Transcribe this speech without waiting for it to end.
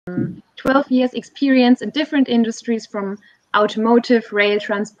12 years experience in different industries from automotive, rail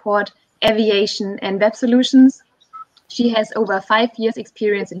transport, aviation, and web solutions. She has over 5 years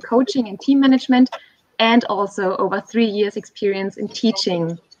experience in coaching and team management, and also over 3 years experience in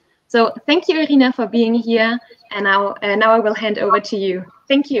teaching. So thank you, Irina, for being here. And now I will hand over to you.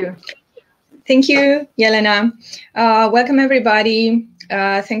 Thank you. Thank you, Yelena. Welcome, everybody.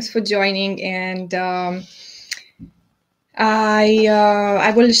 Thanks for joining. And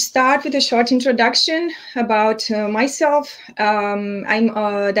I will start with a short introduction about myself. I'm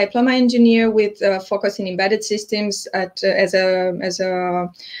a diploma engineer with focus in embedded systems as a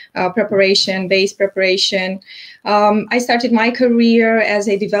base preparation. I started my career as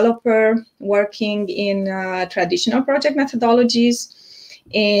a developer working in traditional project methodologies.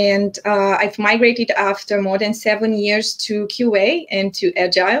 And I've migrated after more than 7 years to QA and to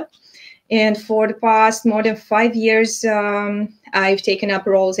Agile. And for the past more than 5 years, I've taken up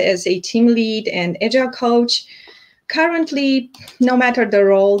roles as a team lead and Agile coach. Currently, no matter the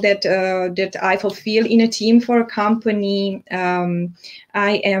role that I fulfill in a team for a company,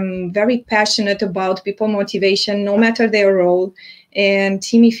 I am very passionate about people motivation, no matter their role, and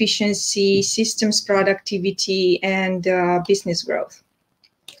team efficiency, systems productivity, and business growth.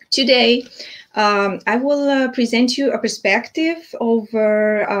 Today, I will present you a perspective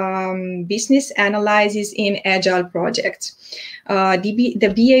over business analysis in Agile projects,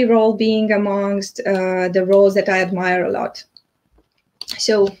 the BA role being amongst the roles that I admire a lot.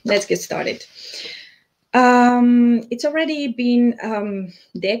 So let's get started. It's already been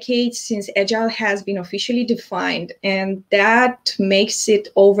decades since Agile has been officially defined, and that makes it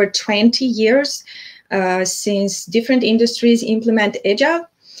over 20 years since different industries implement Agile.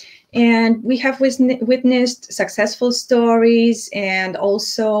 And we have witnessed successful stories and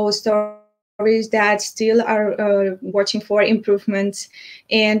also stories that still are watching for improvements.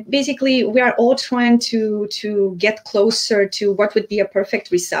 And basically, we are all trying to get closer to what would be a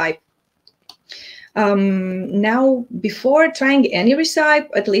perfect recipe. Now, before trying any recipe,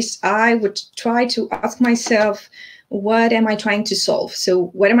 at least I would try to ask myself, what am I trying to solve? So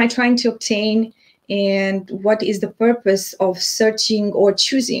what am I trying to obtain? And what is the purpose of searching or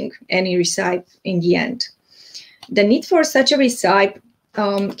choosing any recipe in the end? The need for such a recipe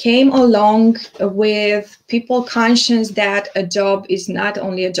came along with people conscious that a job is not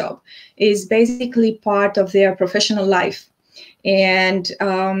only a job, is basically part of their professional life. And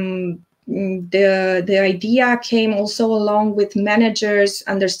the idea came also along with managers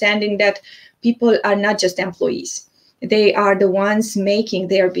understanding that people are not just employees. They are the ones making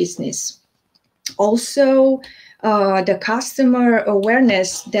their business. Also, the customer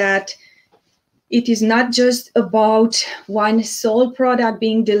awareness that it is not just about one sole product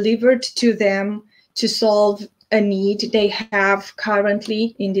being delivered to them to solve a need they have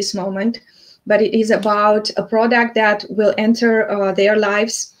currently in this moment, but it is about a product that will enter their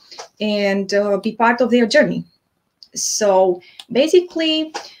lives and be part of their journey. So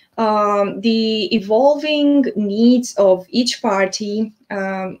basically, the evolving needs of each party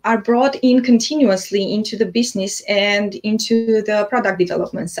are brought in continuously into the business and into the product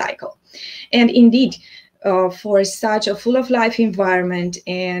development cycle. And indeed, for such a full of life environment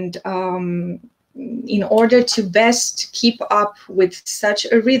and in order to best keep up with such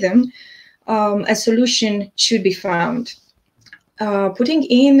a rhythm, a solution should be found. Putting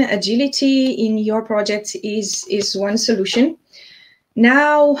in agility in your project is one solution.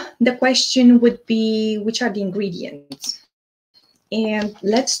 Now, the question would be, which are the ingredients? And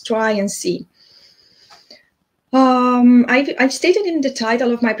let's try and see. I've stated in the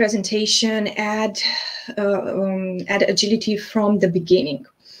title of my presentation, add agility from the beginning.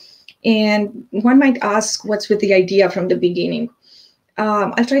 And one might ask, what's with the idea from the beginning?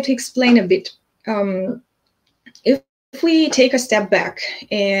 I'll try to explain a bit. If we take a step back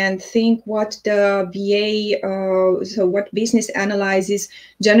and think what the BA, so what business analysis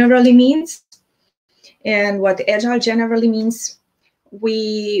generally means, and what Agile generally means,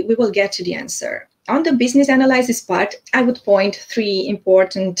 we will get to the answer. On the business analysis part, I would point 3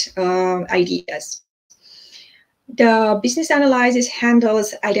 important ideas. The business analysis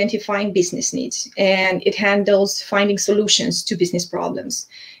handles identifying business needs, and it handles finding solutions to business problems.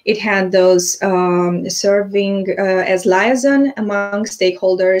 It handles serving as liaison among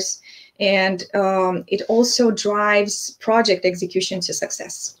stakeholders, and it also drives project execution to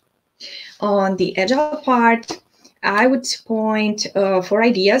success. On the Agile part, I would point 4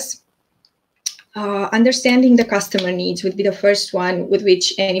 ideas. Understanding the customer needs would be the first one with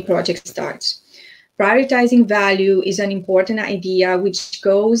which any project starts. Prioritizing value is an important idea which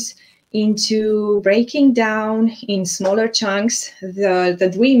goes into breaking down in smaller chunks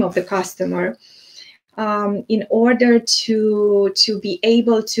the dream of the customer in order to be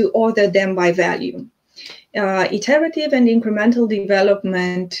able to order them by value. Iterative and incremental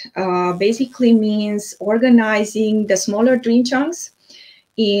development basically means organizing the smaller dream chunks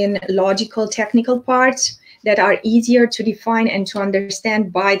in logical technical parts that are easier to define and to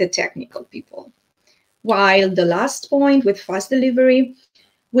understand by the technical people. While the last point with fast delivery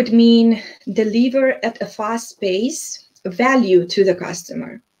would mean deliver at a fast pace value to the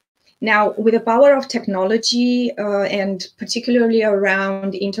customer. Now, with the power of technology and particularly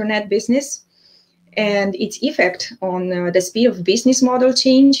around internet business and its effect on the speed of business model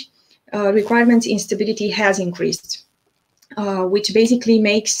change, requirements instability has increased, which basically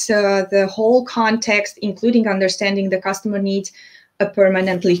makes the whole context, including understanding the customer needs, a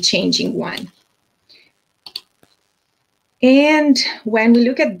permanently changing one. And when we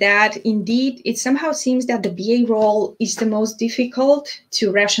look at that, indeed, it somehow seems that the BA role is the most difficult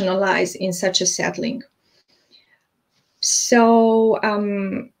to rationalize in such a settling. So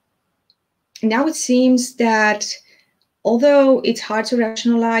now it seems that although it's hard to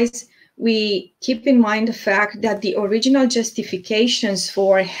rationalize, we keep in mind the fact that the original justifications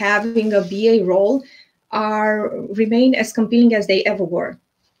for having a BA role remain as compelling as they ever were.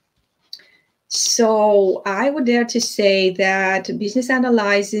 So I would dare to say that business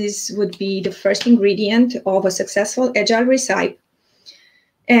analysis would be the first ingredient of a successful agile recipe.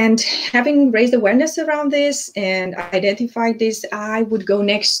 And having raised awareness around this and identified this, I would go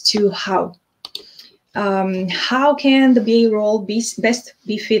next to how. How can the BA role best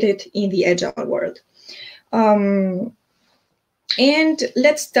be fitted in the agile world? And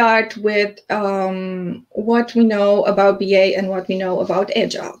let's start with what we know about BA and what we know about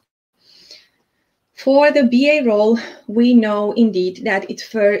agile. For the BA role, we know indeed that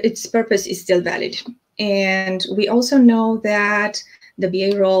its purpose is still valid. And we also know that the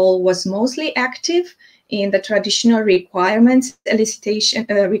BA role was mostly active in the traditional requirements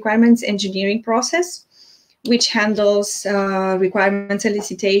engineering process, which handles requirements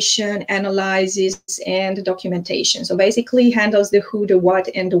elicitation, analysis, and documentation. So basically handles the who, the what,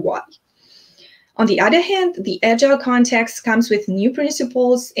 and the why. On the other hand, the agile context comes with new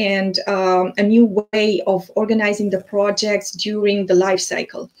principles and a new way of organizing the projects during the life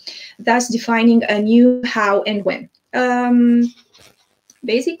cycle, thus defining a new how and when.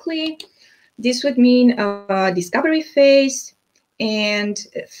 Basically, this would mean a discovery phase, and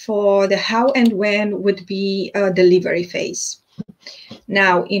for the how and when would be a delivery phase.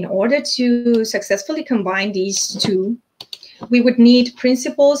 Now, in order to successfully combine these two, we would need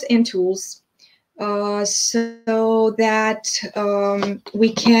principles and tools so that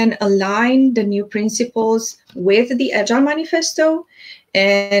we can align the new principles with the Agile Manifesto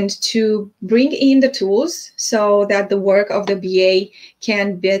and to bring in the tools so that the work of the BA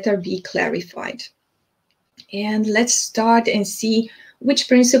can better be clarified. And let's start and see which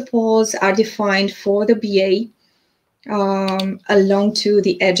principles are defined for the BA along to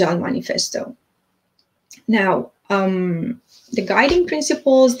the Agile Manifesto. Now, the guiding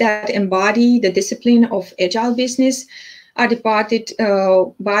principles that embody the discipline of agile business are departed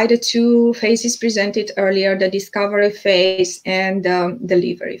by the two phases presented earlier, the discovery phase and the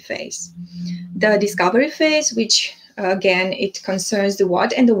delivery phase. The discovery phase, which again, it concerns the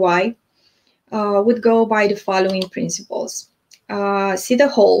what and the why, would go by the following principles. See the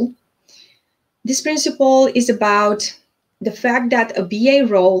whole. This principle is about the fact that a BA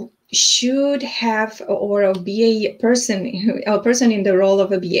role should have, or a BA person, a person in the role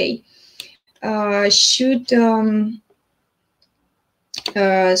of a BA should,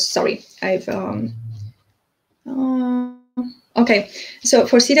 sorry, I've, okay, so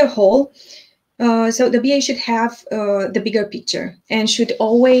for see the whole, so the BA should have the bigger picture and should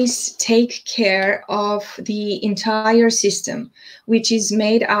always take care of the entire system, which is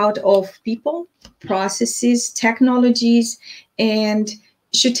made out of people, processes, technologies, and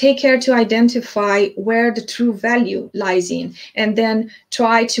should take care to identify where the true value lies in, and then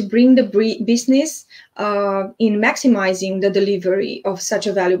try to bring the business in maximizing the delivery of such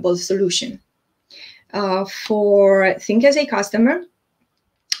a valuable solution. For think as a customer,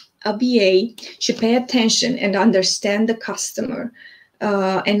 a BA should pay attention and understand the customer,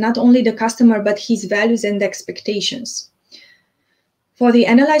 and not only the customer, but his values and expectations. For the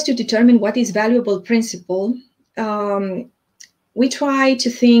analyst to determine what is valuable principle, we try to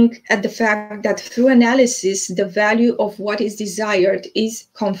think at the fact that through analysis, the value of what is desired is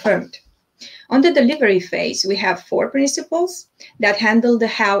confirmed. On the delivery phase, we have 4 principles that handle the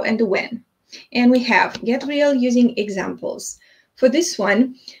how and the when. And we have get real using examples. For this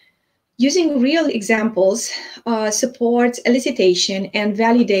one, Using real examples supports elicitation and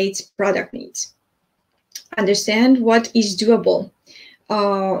validates product needs. Understand what is doable.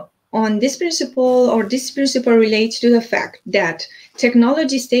 On this principle relates to the fact that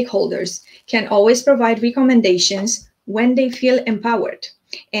technology stakeholders can always provide recommendations when they feel empowered,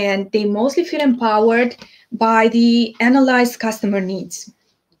 and they mostly feel empowered by the analyzed customer needs.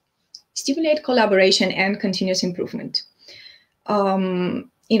 Stimulate collaboration and continuous improvement.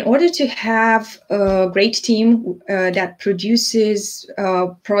 In order to have a great team that produces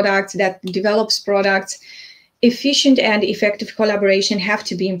products, that develops products, efficient and effective collaboration have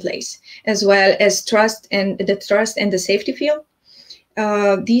to be in place, as well as trust and the safety feel.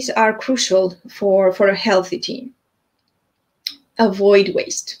 These are crucial for a healthy team. Avoid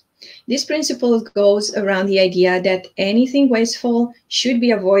waste. This principle goes around the idea that anything wasteful should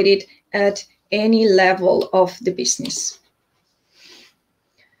be avoided at any level of the business.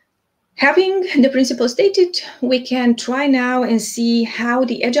 Having the principle stated, we can try now and see how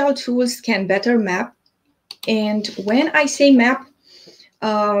the Agile tools can better map. And when I say map,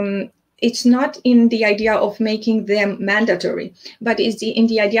 it's not in the idea of making them mandatory, but it's in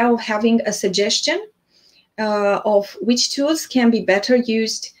the idea of having a suggestion of which tools can be better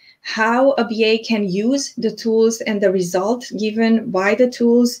used, how a BA can use the tools and the result given by the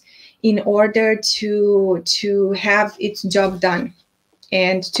tools in order to have its job done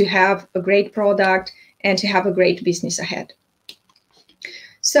and to have a great product and to have a great business ahead.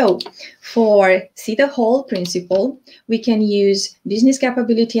 So for see the whole principle, we can use business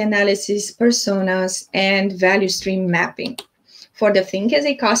capability analysis, personas, and value stream mapping. For the think as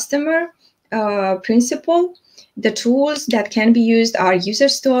a customer principle, the tools that can be used are user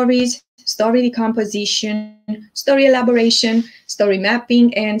stories, story decomposition, story elaboration, story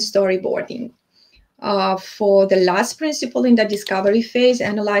mapping, and storyboarding. For the last principle in the discovery phase,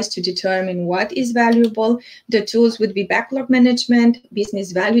 analyze to determine what is valuable, the tools would be backlog management,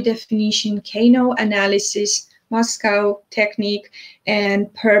 business value definition, Kano analysis, Moscow technique,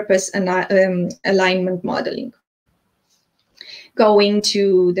 and purpose alignment modeling. Going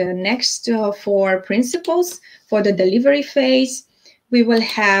to the next 4 principles for the delivery phase, we will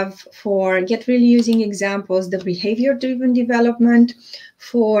have for get really using examples, the behavior-driven development.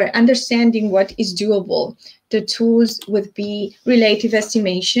 For understanding what is doable, the tools would be relative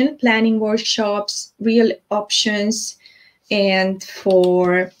estimation, planning workshops, real options, and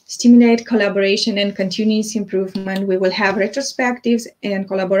for stimulate collaboration and continuous improvement, we will have retrospectives and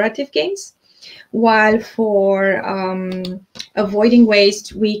collaborative games. While for avoiding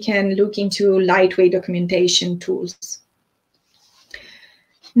waste, we can look into lightweight documentation tools.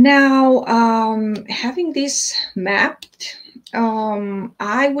 Now, having this mapped,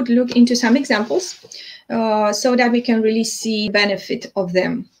 I would look into some examples so that we can really see the benefit of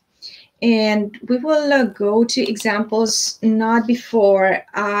them. And we will go to examples not before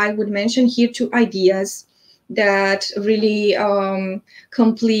I would mention here 2 ideas that really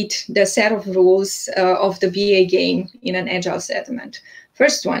complete the set of rules of the BA game in an Agile settlement.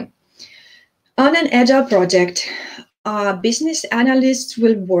 First one, on an Agile project, business analysts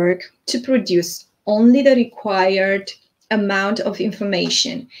will work to produce only the required amount of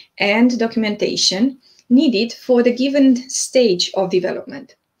information and documentation needed for the given stage of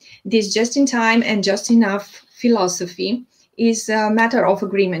development. This just-in-time and just-enough philosophy is a matter of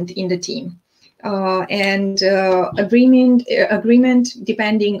agreement in the team. Agreement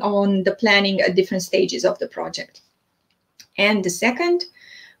depending on the planning at different stages of the project. And the second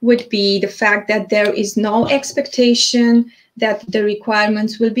would be the fact that there is no expectation that the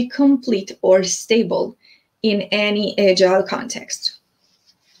requirements will be complete or stable in any Agile context.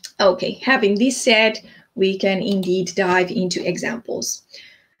 Okay, having this said, we can indeed dive into examples.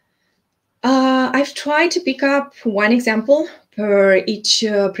 I've tried to pick up 1 example per each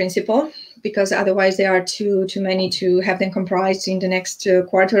principle, because otherwise there are too many to have them comprised in the next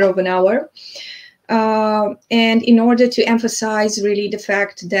quarter of an hour. And in order to emphasize really the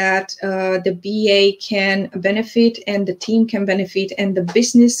fact that the BA can benefit and the team can benefit and the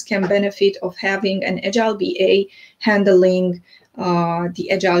business can benefit of having an Agile BA handling the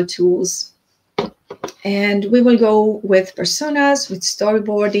Agile tools. And we will go with personas, with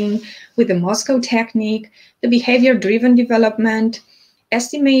storyboarding, with the Moscow technique, the behavior-driven development,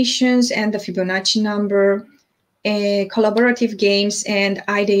 estimations and the Fibonacci number, collaborative games, and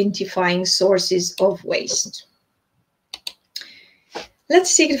identifying sources of waste.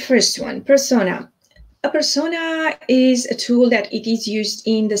 Let's take the first one, persona. A persona is a tool that it is used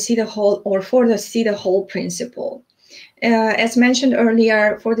in the see the whole or for the see the whole principle. As mentioned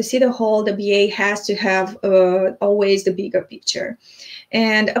earlier, for the city hall, the BA has to have always the bigger picture.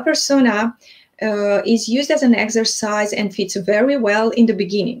 And a persona is used as an exercise and fits very well in the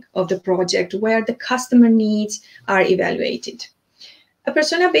beginning of the project where the customer needs are evaluated. A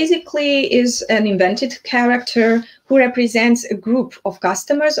persona basically is an invented character who represents a group of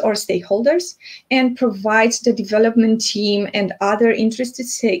customers or stakeholders and provides the development team and other interested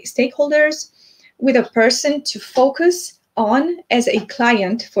stakeholders with a person to focus on as a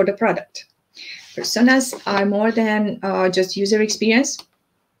client for the product. Personas are more than just user experience.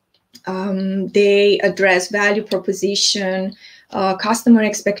 They address value proposition, customer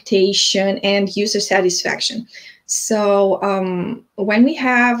expectation, and user satisfaction. So when we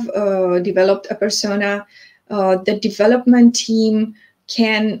have developed a persona, the development team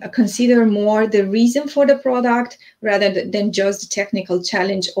can consider more the reason for the product rather than just the technical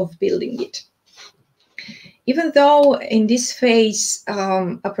challenge of building it. Even though in this phase,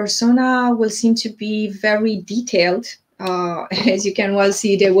 a persona will seem to be very detailed, as you can well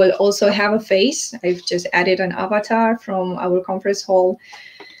see, they will also have a face. I've just added an avatar from our conference hall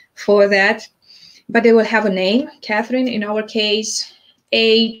for that. But they will have a name, Catherine in our case,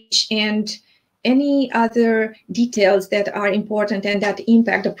 age, and any other details that are important and that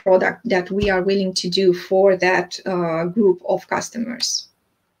impact the product that we are willing to do for that group of customers.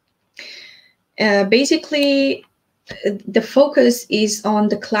 Basically, the focus is on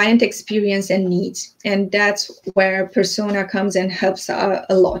the client experience and needs, and that's where persona comes and helps a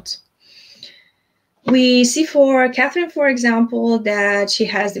lot. We see for Catherine, for example, that she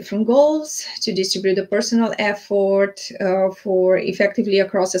has different goals to distribute the personal effort for effectively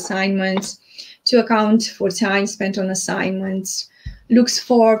across assignments, to account for time spent on assignments, looks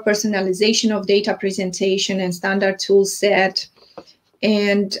for personalization of data presentation and standard tool set,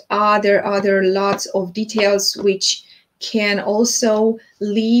 and other lots of details which can also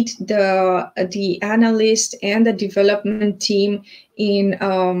lead the analyst and the development team in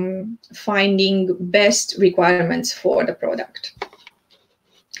finding best requirements for the product.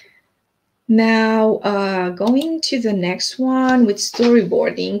 Now, going to the next one with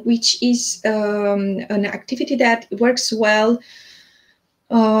storyboarding, which is an activity that works well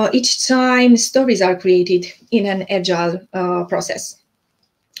each time stories are created in an agile process.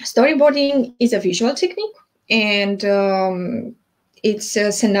 Storyboarding is a visual technique, and it's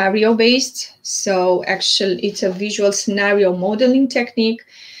scenario-based. So actually, it's a visual scenario modeling technique,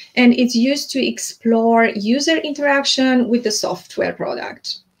 and it's used to explore user interaction with the software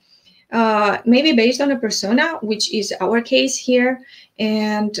product. Maybe based on a persona, which is our case here,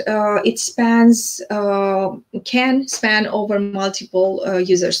 and it can span over multiple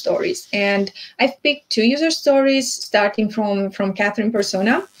user stories. And I've picked 2 user stories starting from Catherine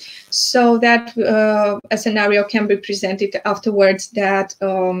persona, so that a scenario can be presented afterwards that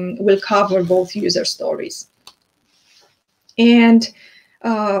will cover both user stories. And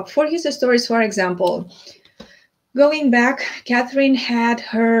for user stories, for example, going back, Catherine had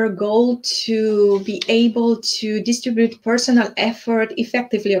her goal to be able to distribute personal effort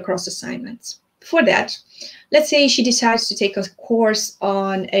effectively across assignments. For that, let's say she decides to take a course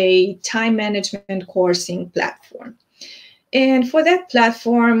on a time management coursing platform. And for that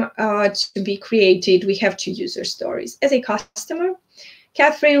platform to be created, we have 2 user stories. As a customer,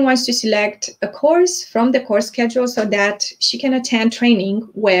 Catherine wants to select a course from the course schedule so that she can attend training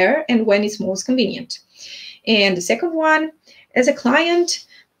where and when it's most convenient. And the second one, as a client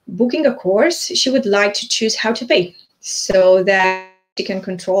booking a course, she would like to choose how to pay so that she can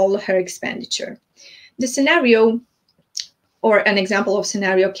control her expenditure. The scenario, or an example of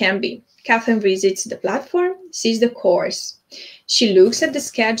scenario, can be Catherine visits the platform, sees the course. She looks at the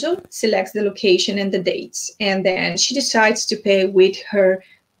schedule, selects the location and the dates, and then she decides to pay with her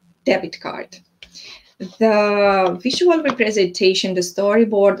debit card. The visual representation, the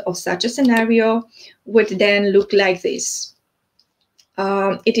storyboard of such a scenario would then look like this.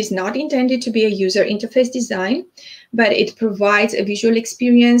 It is not intended to be a user interface design, but it provides a visual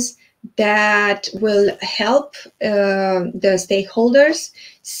experience that will help the stakeholders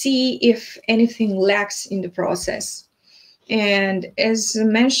see if anything lacks in the process. And as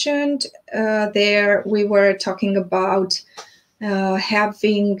mentioned there, we were talking about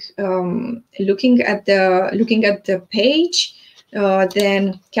looking at the page.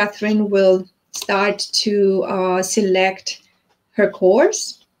 Then Catherine will start to select her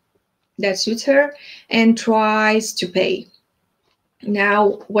course that suits her and tries to pay.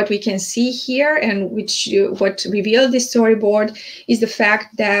 Now, what we can see here, and what revealed this storyboard, is the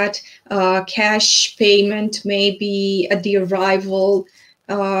fact that cash payment maybe at the arrival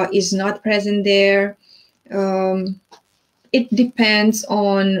is not present there. it depends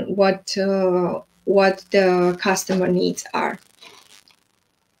on what the customer needs are.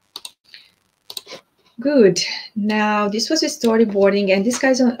 Good. Now, this was a storyboarding, and this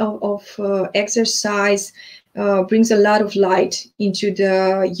kind of exercise brings a lot of light into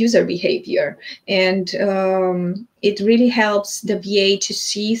the user behavior, and it really helps the BA to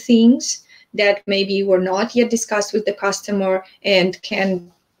see things that maybe were not yet discussed with the customer and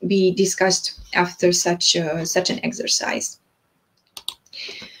can be discussed after such an exercise.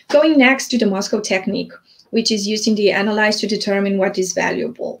 Going next to the Moscow technique, which is using the analyze to determine what is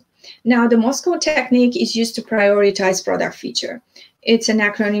valuable. Now, the Moscow technique is used to prioritize product feature. It's an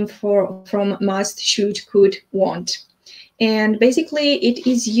acronym from must, should, could, want. And basically, it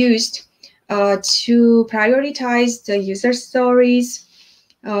is used to prioritize the user stories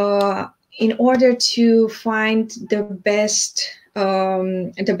in order to find the best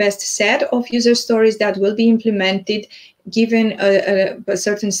set of user stories that will be implemented given a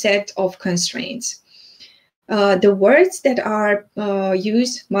certain set of constraints. The words that are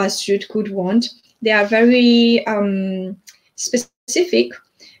used, must, should, could, want, they are very specific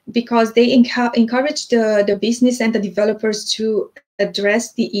because they encourage the business and the developers to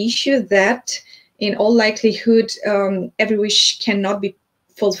address the issue that, in all likelihood, every wish cannot be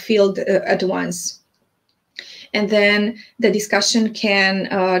fulfilled at once. And then the discussion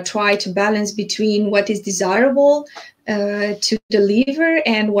can try to balance between what is desirable to deliver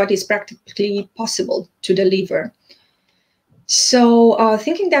and what is practically possible to deliver. So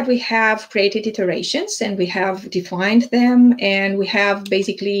thinking that we have created iterations and we have defined them and we have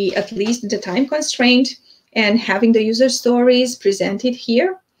basically at least the time constraint and having the user stories presented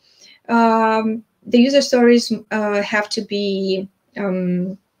here, the user stories have to be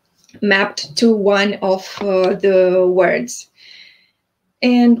mapped to one of the words.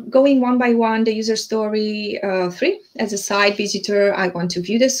 And going one by one, the user story 3, as a site visitor, I want to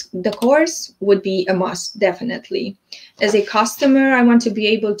view the course would be a must, definitely. As a customer, I want to be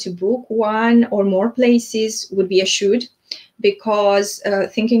able to book one or more places would be a should, because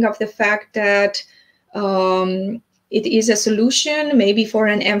thinking of the fact that it is a solution maybe for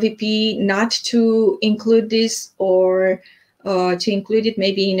an MVP not to include this or to include it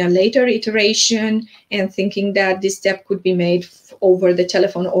maybe in a later iteration, and thinking that this step could be made over the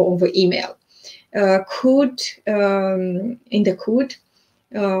telephone or over email. In the could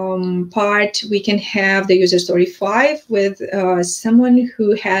part, we can have the user story 5 with someone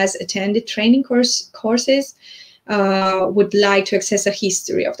who has attended training courses, would like to access a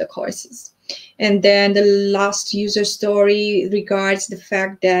history of the courses. And then the last user story regards the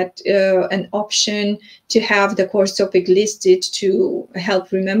fact that an option to have the course topic listed to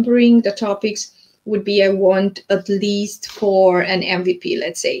help remembering the topics would be a want at least for an MVP,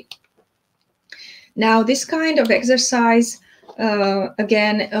 let's say. Now, this kind of exercise,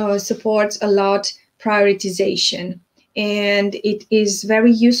 again, supports a lot prioritization. And it is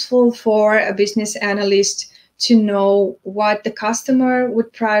very useful for a business analyst to know what the customer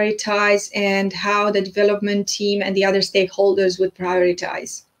would prioritize and how the development team and the other stakeholders would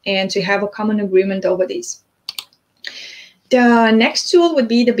prioritize, and to have a common agreement over this. The next tool would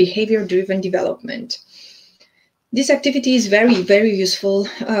be the behavior-driven development. This activity is very, very useful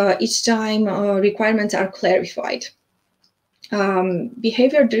each time requirements are clarified.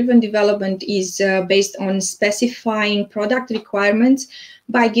 Behavior-driven development is based on specifying product requirements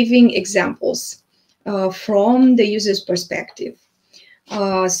by giving examples from the user's perspective.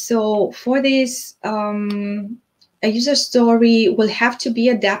 So for this, a user story will have to be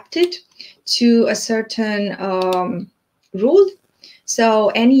adapted to a certain rule. So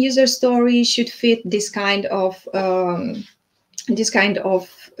any user story should fit this kind of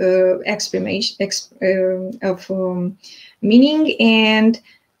meaning, and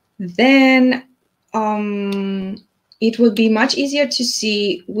then it will be much easier to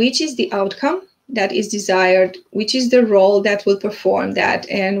see which is the outcome that is desired, which is the role that will perform that,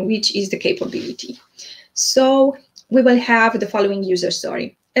 and which is the capability. So we will have the following user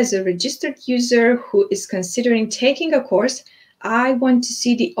story. As a registered user who is considering taking a course, I want to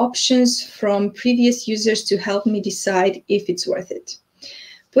see the options from previous users to help me decide if it's worth it.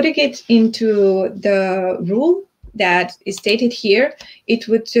 Putting it into the rule that is stated here, it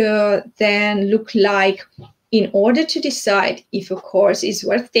would then look like, in order to decide if a course is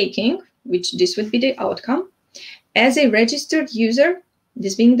worth taking, which this would be the outcome, as a registered user,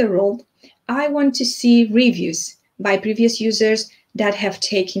 this being the role, I want to see reviews by previous users that have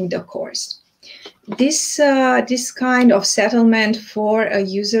taken the course. This kind of settlement for a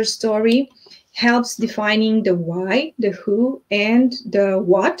user story helps defining the why, the who, and the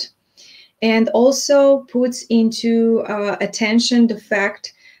what. and also puts into attention the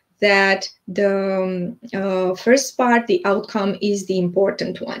fact that the first part, the outcome, is the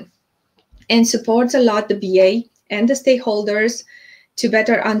important one, and supports a lot the BA and the stakeholders to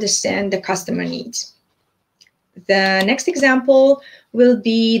better understand the customer needs. The next example will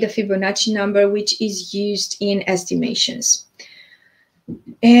be the Fibonacci number, which is used in estimations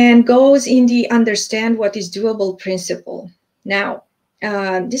and goes in the understand what is doable principle. Now,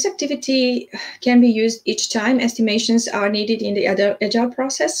 this activity can be used each time estimations are needed in the Agile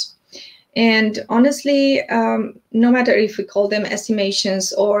process. And honestly, no matter if we call them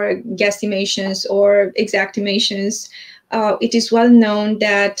estimations or guesstimations or exactimations, it is well known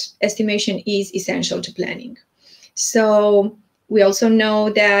that estimation is essential to planning. So we also know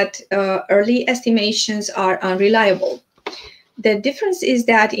that early estimations are unreliable. The difference is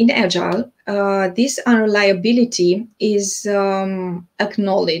that in Agile, this unreliability is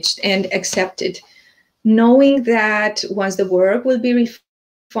acknowledged and accepted, knowing that once the work will be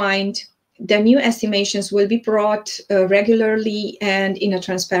refined, the new estimations will be brought regularly and in a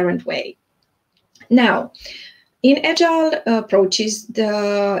transparent way. Now, in Agile approaches,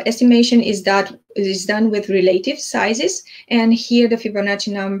 the estimation is done with relative sizes, and here the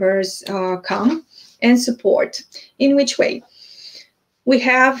Fibonacci numbers come and support. In which way? We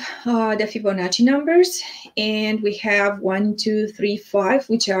have the Fibonacci numbers, and we have 1, 2, 3, 5,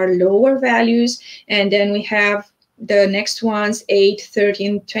 which are lower values, and then we have the next ones, 8,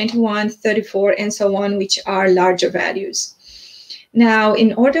 13, 21, 34, and so on, which are larger values. Now,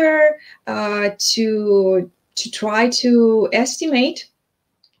 in order to try to estimate,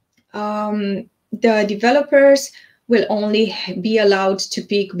 the developers will only be allowed to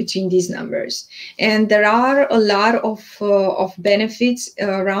pick between these numbers. And there are a lot of benefits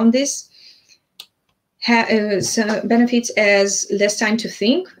around this. Benefits as less time to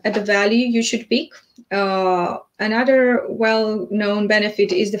think at the value you should pick. Another well-known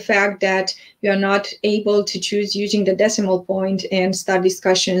benefit is the fact that you are not able to choose using the decimal point and start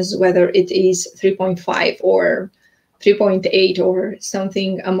discussions whether it is 3.5 or 3.8 or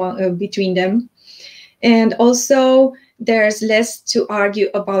something between them. And also, there's less to argue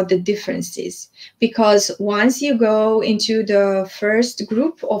about the differences, because once you go into the first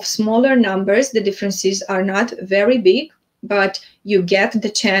group of smaller numbers, the differences are not very big, but you get the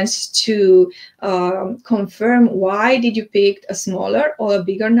chance to confirm why did you pick a smaller or a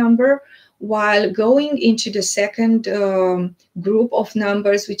bigger number, while going into the second group of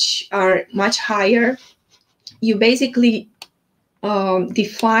numbers, which are much higher, you basically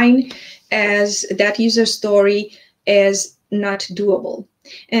define as that user story as not doable.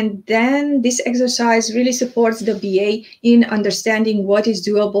 And then this exercise really supports the BA in understanding what is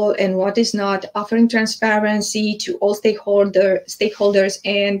doable and what is not, offering transparency to all stakeholders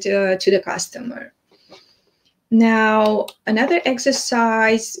and to the customer. Now, another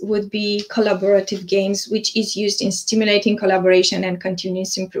exercise would be collaborative games, which is used in stimulating collaboration and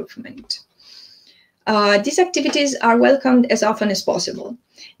continuous improvement. These activities are welcomed as often as possible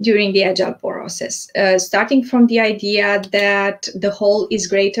during the Agile process, starting from the idea that the whole is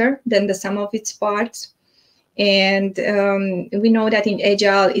greater than the sum of its parts. And we know that in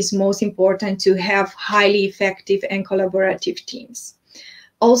Agile it's most important to have highly effective and collaborative teams.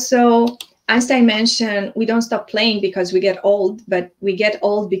 Also, Einstein mentioned we don't stop playing because we get old, but we get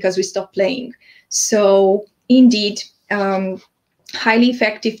old because we stop playing. So indeed, highly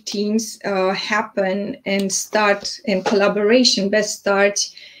effective teams happen and start, and collaboration best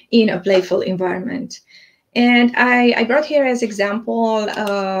starts in a playful environment. And I brought here as example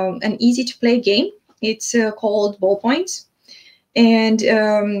an easy to play game. It's called Ballpoints, and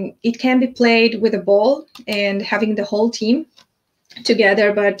it can be played with a ball and having the whole team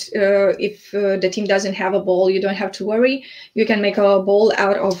together. But if the team doesn't have a ball, you don't have to worry. You can make a ball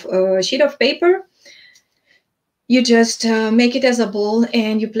out of a sheet of paper. You just make it as a ball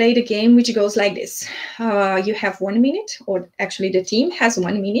and you play the game, which goes like this. You have 1 minute, or actually the team has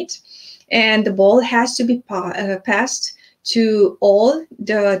 1 minute, and the ball has to be passed to all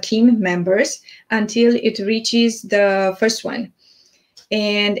the team members until it reaches the first one.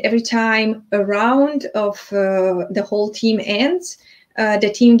 And every time a round of the whole team ends,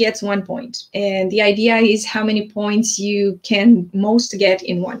 the team gets 1 point. And the idea is how many points you can most get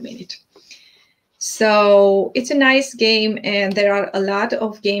in 1 minute. So it's a nice game, and there are a lot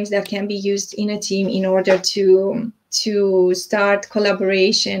of games that can be used in a team in order to start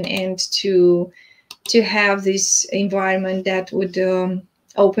collaboration and to have this environment that would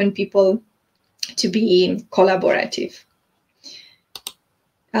open people to be collaborative.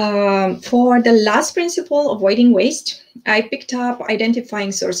 For the last principle, avoiding waste, I picked up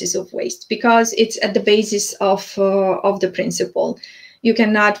identifying sources of waste because it's at the basis of the principle. You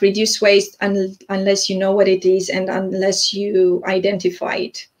cannot reduce waste unless you know what it is and unless you identify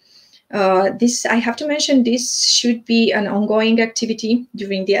it. This, I have to mention, this should be an ongoing activity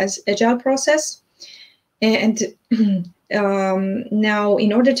during the Agile process. And now,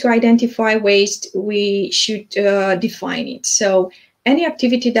 in order to identify waste, we should define it. So any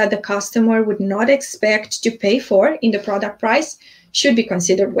activity that the customer would not expect to pay for in the product price should be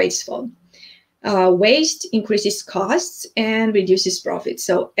considered wasteful. Waste increases costs and reduces profit.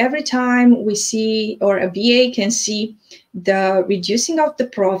 So every time we see, or a BA can see, the reducing of the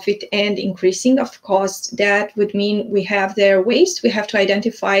profit and increasing of costs, that would mean we have their waste. We have to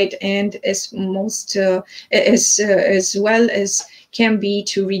identify it, and as well as can be,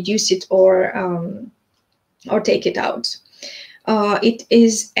 to reduce it or take it out. It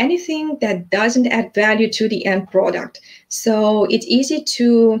is anything that doesn't add value to the end product. So it's easy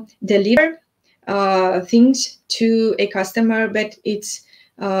to deliver things to a customer, but it's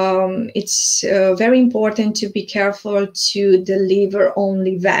very important to be careful to deliver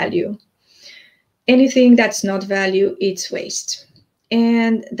only value. Anything that's not value, it's waste.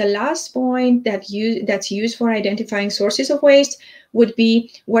 And the last point that's used for identifying sources of waste would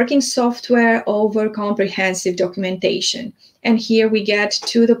be working software over comprehensive documentation. And here we get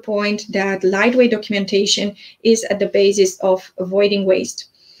to the point that lightweight documentation is at the basis of avoiding waste.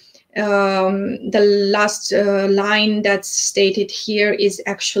 The last line that's stated here is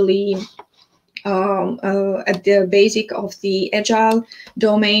actually at the basic of the Agile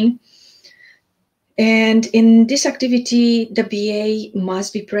domain. And in this activity, the BA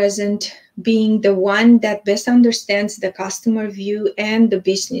must be present, being the one that best understands the customer view and the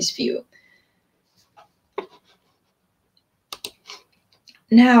business view.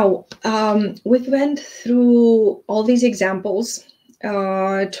 Now, we went through all these examples,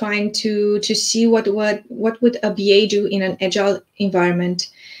 trying to see what would a BA do in an Agile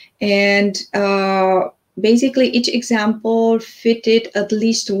environment. And basically, each example fitted at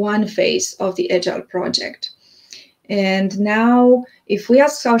least one phase of the Agile project. And now, if we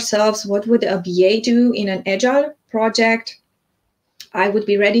ask ourselves, what would a BA do in an Agile project? I would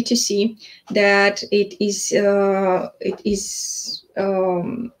be ready to see that it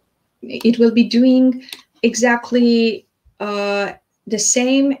will be doing exactly the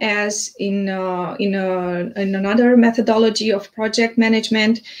same as in another methodology of project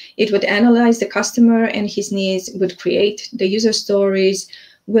management. It would analyze the customer and his needs, would create the user stories,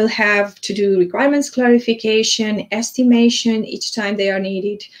 will have to do requirements clarification, estimation each time they are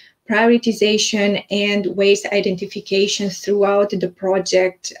needed, prioritization, and waste identification throughout the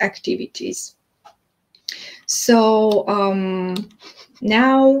project activities. So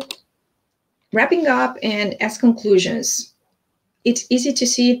now, wrapping up and as conclusions, it's easy to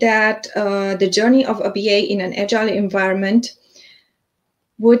see that the journey of a BA in an Agile environment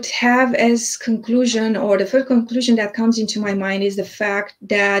would have as conclusion, or the first conclusion that comes into my mind is the fact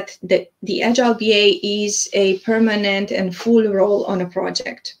that the Agile BA is a permanent and full role on a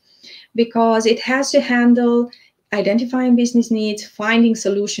project, because it has to handle identifying business needs, finding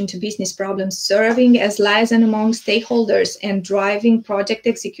solution to business problems, serving as liaison among stakeholders, and driving project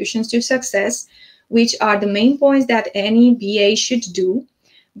executions to success, which are the main points that any BA should do,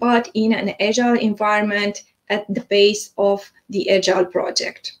 but in an Agile environment at the base of the Agile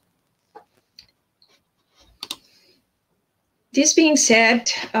project. This being said,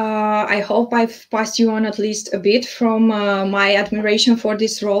 I hope I've passed you on at least a bit from my admiration for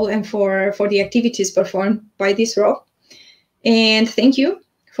this role and for the activities performed by this role. And thank you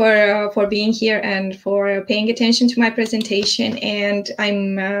for being here and for paying attention to my presentation. And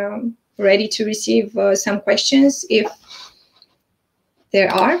I'm ready to receive some questions if there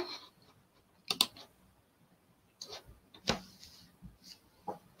are.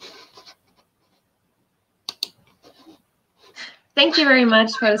 Thank you very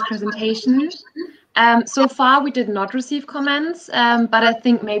much for this presentation. So far, we did not receive comments, but I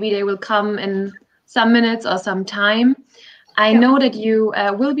think maybe they will come in some minutes or some time. I know that you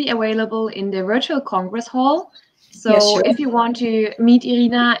will be available in the virtual Congress Hall. So yes, sure. If you want to meet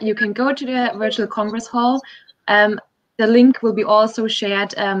Irina, you can go to the virtual Congress Hall. The link will be also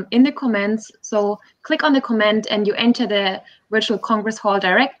shared in the comments. So click on the comment and you enter the virtual Congress Hall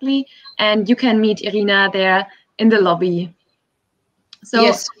directly, and you can meet Irina there in the lobby. So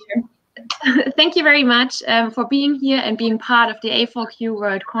yes, thank you very much for being here and being part of the A4Q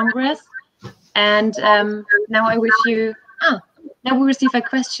World Congress. And now I wish you, now we receive a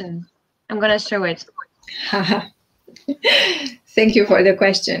question. I'm going to show it. Thank you for the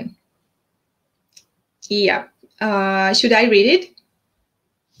question. Yeah. Should I read it?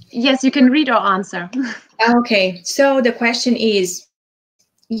 Yes, you can read or answer. Okay. So the question is,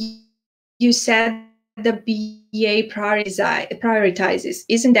 you said the BA prioritizes.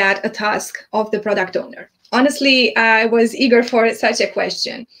 Isn't that a task of the product owner? Honestly, I was eager for such a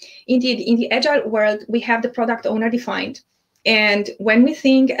question. Indeed, in the Agile world, we have the product owner defined. And when we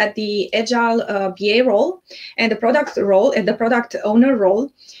think at the Agile BA role and the product role and the product owner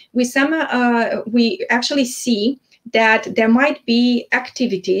role, we actually see that there might be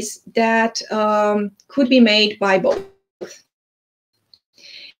activities that could be made by both.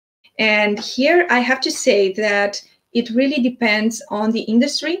 And here I have to say that it really depends on the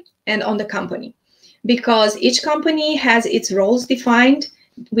industry and on the company, because each company has its roles defined,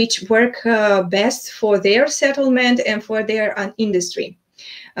 which work best for their settlement and for their industry.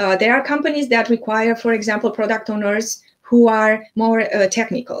 There are companies that require, for example, product owners who are more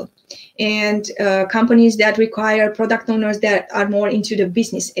technical, and companies that require product owners that are more into the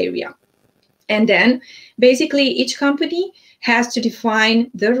business area. And then basically each company has to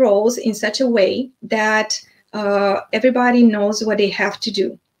define the roles in such a way that everybody knows what they have to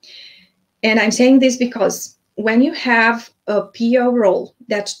do. And I'm saying this because when you have a PO role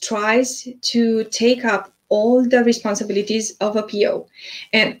that tries to take up all the responsibilities of a PO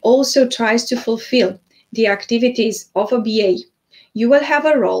and also tries to fulfill the activities of a BA, you will have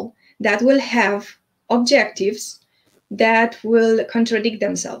a role that will have objectives that will contradict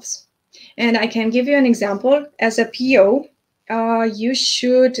themselves. And I can give you an example. As a PO, you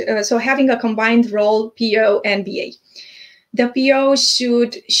should, so having a combined role, PO and BA. The PO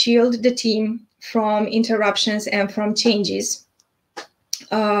should shield the team from interruptions and from changes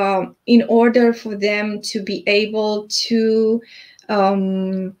in order for them to be able to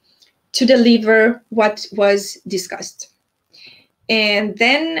deliver what was discussed. And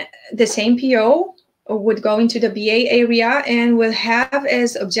then the same PO would go into the BA area and will have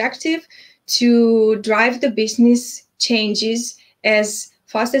as objective to drive the business changes as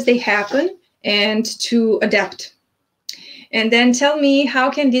fast as they happen and to adapt. And then tell me, how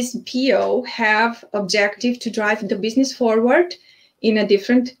can this PO have objective to drive the business forward in a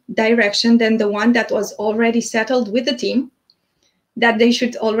different direction than the one that was already settled with the team that they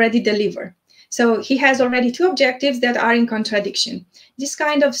should already deliver? So he has already two objectives that are in contradiction. This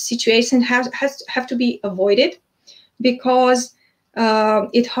kind of situation have to be avoided, because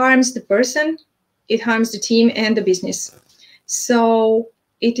it harms the person, it harms the team and the business. So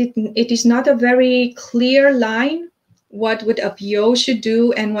it is not a very clear line what would a PO should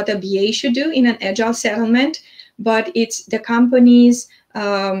do and what a BA should do in an agile settlement, but it's the company's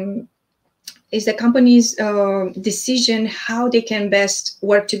decision how they can best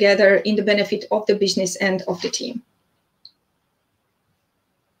work together in the benefit of the business and of the team.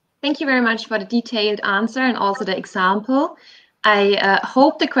 Thank you very much for the detailed answer and also the example. I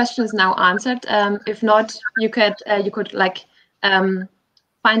hope the question is now answered. If not, you could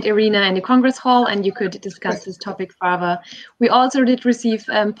find Irina in the Congress Hall and you could discuss this topic further. We also did receive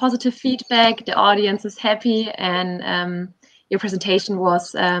positive feedback. The audience is happy, and your presentation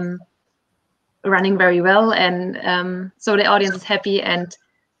was running very well, and so the audience is happy. And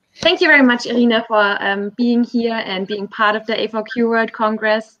thank you very much, Irina, for being here and being part of the A4Q World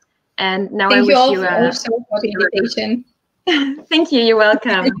Congress. And now I wish you also for the invitation. Thank you. You're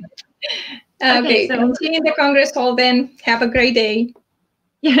welcome. Okay, so see you in the Congress Hall then. Have a great day.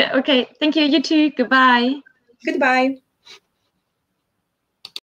 Yeah, okay. Thank you. You too. Goodbye. Goodbye.